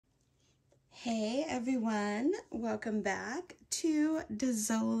Hey everyone, welcome back to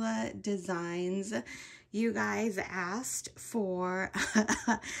Dezola Designs. You guys asked for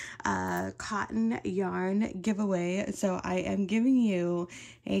a cotton yarn giveaway, so I am giving you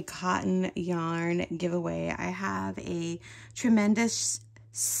a cotton yarn giveaway. I have a tremendous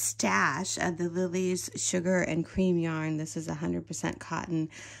stash of the Lily's Sugar and Cream yarn. This is 100% cotton.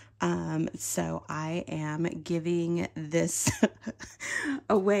 So I am giving this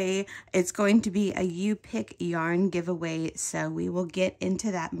away. It's going to be a You Pick yarn giveaway, so we will get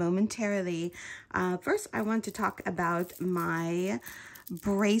into that momentarily. First, I want to talk about my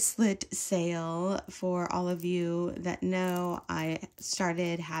bracelet sale. For all of you that know, I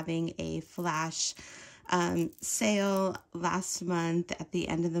started having a flash sale last month at the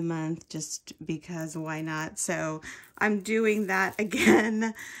end of the month, just because why not? So I'm doing that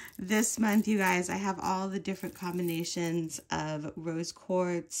again this month, you guys. I have all the different combinations of rose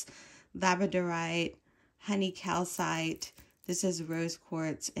quartz, labradorite, honey calcite. This is rose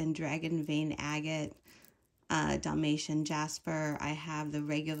quartz and dragon vein agate, Dalmatian jasper. I have the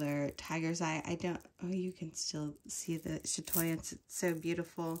regular tiger's eye. Oh, you can still see the chatoyance. It's so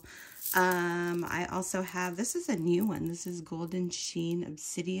beautiful. I also have, this is a new one. This is golden sheen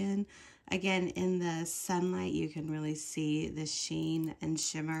obsidian. Again, in the sunlight, you can really see the sheen and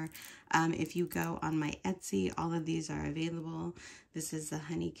shimmer. If you go on my Etsy, all of these are available. This is the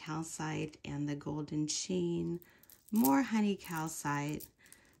honey calcite and the golden sheen. More honey calcite,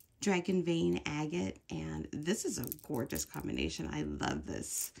 dragon vein agate, and this is a gorgeous combination. I love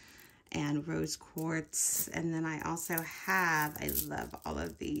this. And rose quartz. And then I also have, I love all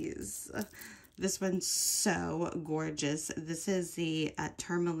of these. This one's so gorgeous. This is the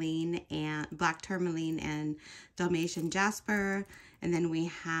tourmaline and black tourmaline and Dalmatian jasper. And then we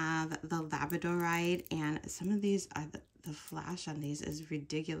have the labradorite, and some of these are the flash on these is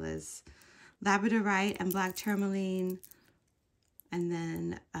ridiculous. Labradorite and black tourmaline. And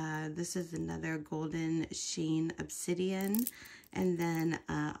then this is another golden sheen obsidian. And then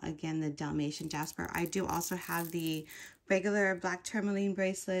again, the Dalmatian jasper. I do also have the regular black tourmaline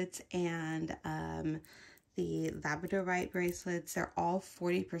bracelets and the labradorite bracelets. They're all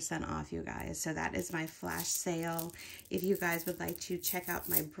 40% off, you guys. So that is my flash sale. If you guys would like to check out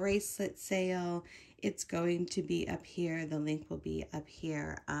my bracelet sale, it's going to be up here. The link will be up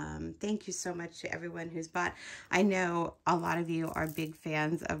here. Thank you so much to everyone who's bought. I know a lot of you are big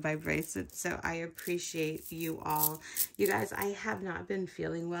fans of my bracelets, so I appreciate you all. You guys, I have not been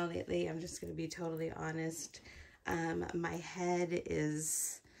feeling well lately. I'm just going to be totally honest. My head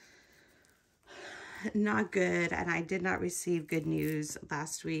is not good, and I did not receive good news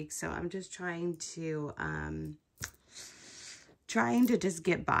last week, so I'm just trying to just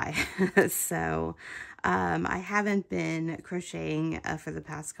get by. So I haven't been crocheting for the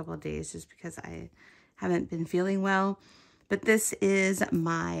past couple of days just because I haven't been feeling well. But this is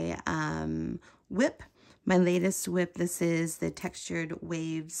my whip, my latest whip. This is the Textured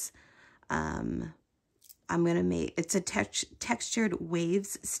Waves. I'm going to make, it's a Textured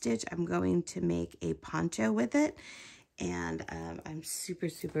Waves stitch. I'm going to make a poncho with it. And I'm super,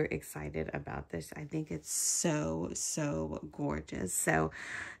 super excited about this. I think it's so, so gorgeous. So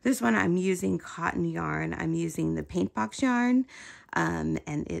this one, I'm using cotton yarn. I'm using the paint box yarn, and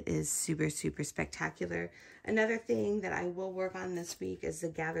it is super, super spectacular. Another thing that I will work on this week is the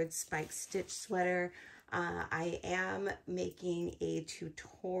Gathered Spike Stitch sweater. I am making a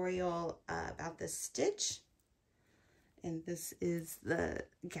tutorial about the stitch. And this is the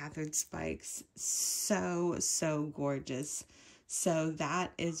Gathered Spikes. So, so gorgeous. So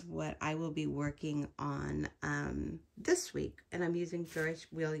that is what I will be working on this week. And I'm using Flourish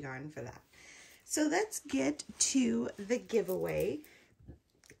Wheel yarn for that. So let's get to the giveaway.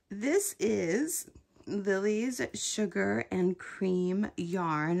 This is Lily's Sugar and Cream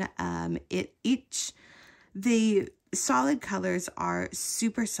yarn. The solid colors are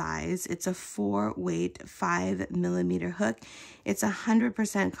super size. It's a 4-weight 5mm hook. It's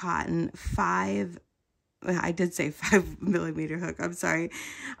 100% cotton. I did say 5mm hook. I'm sorry.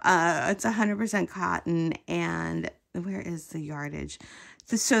 It's 100% cotton. And where is the yardage?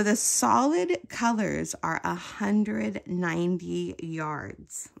 So the solid colors are 190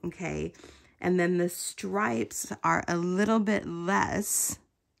 yards. Okay. And then the stripes are a little bit less.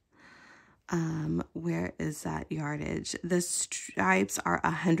 Where is that yardage? The stripes are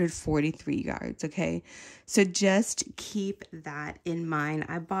 143 yards, okay? So just keep that in mind.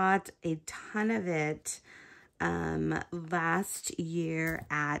 I bought a ton of it last year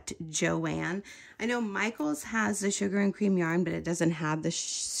at Joann. I know Michael's has the sugar and cream yarn, but it doesn't have the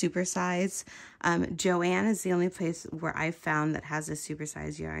super size. Joann is the only place where I found that has a super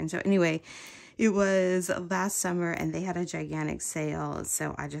size yarn. So anyway, it was last summer and they had a gigantic sale,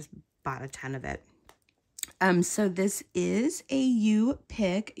 so I just bought a ton of it. So this is a You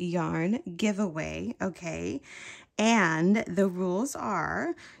Pick yarn giveaway, okay? And the rules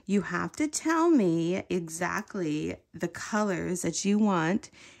are you have to tell me exactly the colors that you want,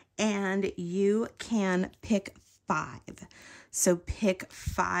 and you can pick 5. So pick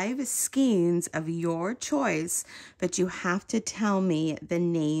 5 skeins of your choice, but you have to tell me the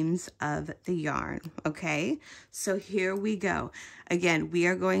names of the yarn, okay? So here we go. Again, we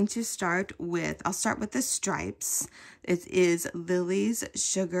are going to start with, I'll start with the stripes. It is Lily's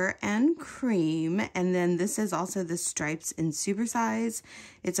Sugar and Cream, and then this is also the stripes in super size.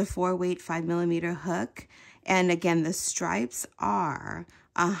 It's a 4-weight 5mm hook, and again, the stripes are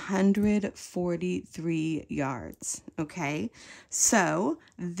 143 yards, okay? So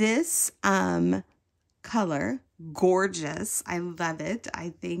this color, gorgeous. I love it.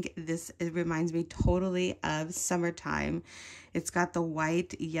 I think it reminds me totally of summertime. It's got the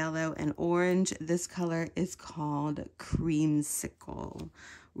white, yellow, and orange. This color is called Creamsicle.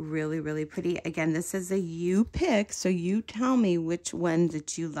 Really, really pretty. Again, this is a You Pick, so you tell me which one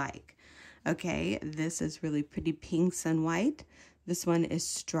that you like. Okay, this is really pretty, pinks and white. This one is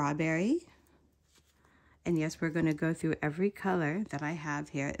Strawberry. And yes, we're going to go through every color that I have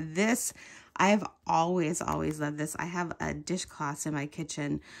here. This, I've always loved this. I have a dishcloth in my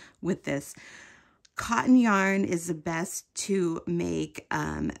kitchen with this. Cotton yarn is the best to make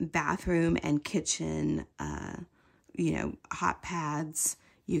bathroom and kitchen, you know, hot pads.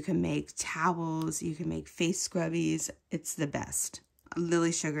 You can make towels. You can make face scrubbies. It's the best.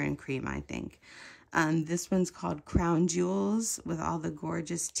 Lily Sugar and Cream, I think. This one's called Crown Jewels with all the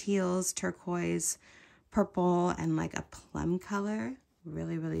gorgeous teals, turquoise, purple, and like a plum color.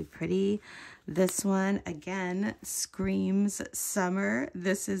 Really, really pretty. This one, again, screams summer.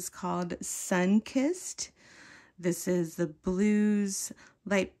 This is called Sun-Kissed. This is the blues,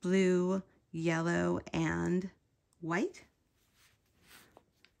 light blue, yellow, and white.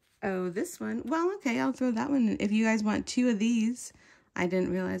 Oh, this one. Well, okay, I'll throw that one in. If you guys want 2 of these. I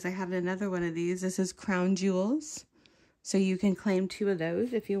didn't realize I had another one of these. This is Crown Jewels. So you can claim 2 of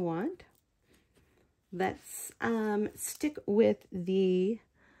those if you want. Let's stick with the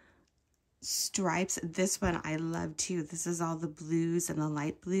stripes. This one I love too. This is all the blues and the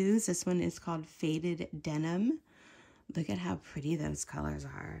light blues. This one is called Faded Denim. Look at how pretty those colors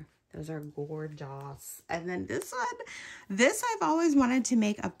are. Those are gorgeous. And then this one, this I've always wanted to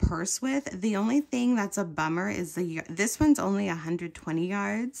make a purse with. The only thing that's a bummer is this one's only 120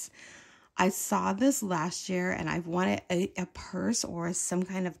 yards. I saw this last year and I've wanted a purse or some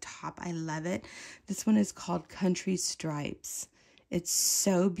kind of top. I love it. This one is called Country Stripes. It's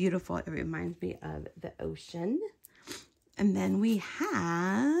so beautiful. It reminds me of the ocean. And then we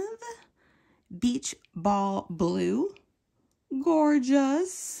have Beach Ball Blue.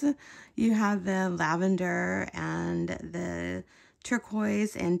 Gorgeous. You have the lavender and the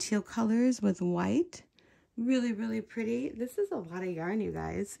turquoise and teal colors with white. Really, really pretty. This is a lot of yarn, you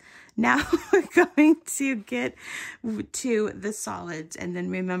guys. Now we're going to get to the solids. And then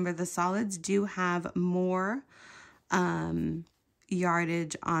remember, the solids do have more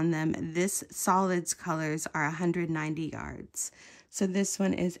yardage on them. This solids colors are 190 yards. So this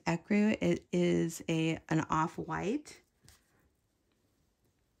one is Ecru. It is an off-white.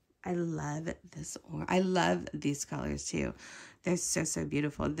 I love this orange. I love these colors too. They're so, so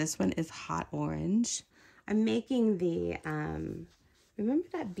beautiful. This one is Hot Orange. I'm making the, remember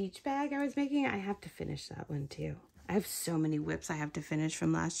that beach bag I was making? I have to finish that one too. I have so many whips I have to finish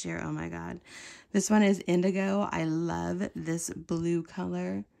from last year. Oh my God. This one is Indigo. I love this blue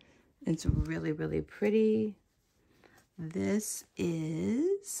color. It's really, really pretty. This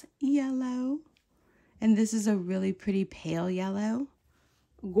is yellow. And this is a really pretty pale yellow.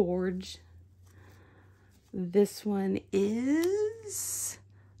 Gorge. This one is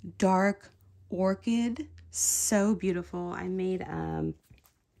Dark Orchid. So beautiful. I made a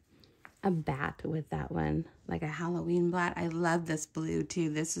bat with that one, like a Halloween bat. I love this blue too.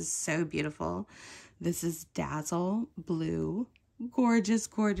 This is so beautiful. This is Dazzle Blue. Gorgeous,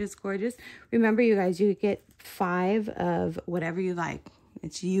 gorgeous, gorgeous. Remember, you guys, you get 5 of whatever you like.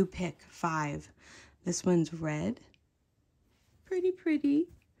 It's You Pick 5. This one's red. Pretty, pretty.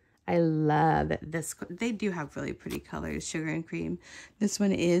 I love this. They do have really pretty colors, Sugar and Cream. This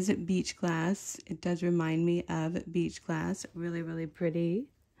one is Beach Glass. It does remind me of Beach Glass. Really, really pretty.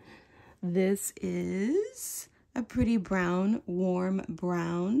 This is a pretty brown, warm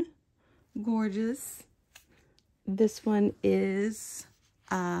brown. Gorgeous. This one is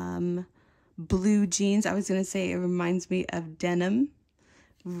blue jeans. I was going to say it reminds me of denim.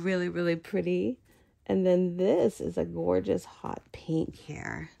 Really, really pretty. And then this is a gorgeous hot pink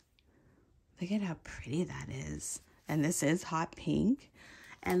here. Look at how pretty that is. And this is hot pink.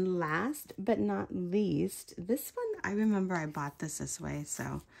 And last but not least, this one, I remember I bought this way.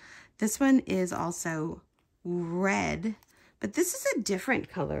 So this one is also red, but this is a different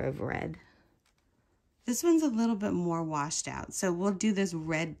color of red. This one's a little bit more washed out. So we'll do this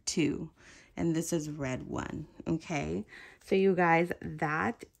red 2, and this is red 1, okay? So you guys,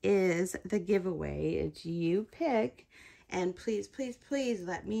 that is the giveaway. It's you pick, and please, please, please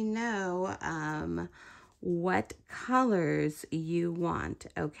let me know what colors you want,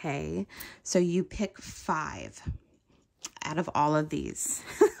 okay? So you pick 5 out of all of these.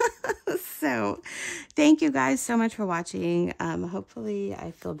 So thank you guys so much for watching. Hopefully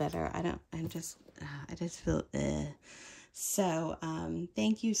I feel better. I just feel So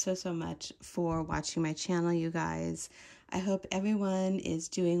thank you so much for watching my channel, you guys. I hope everyone is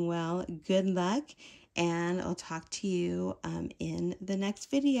doing well. Good luck, and I'll talk to you in the next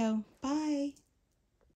video. Bye.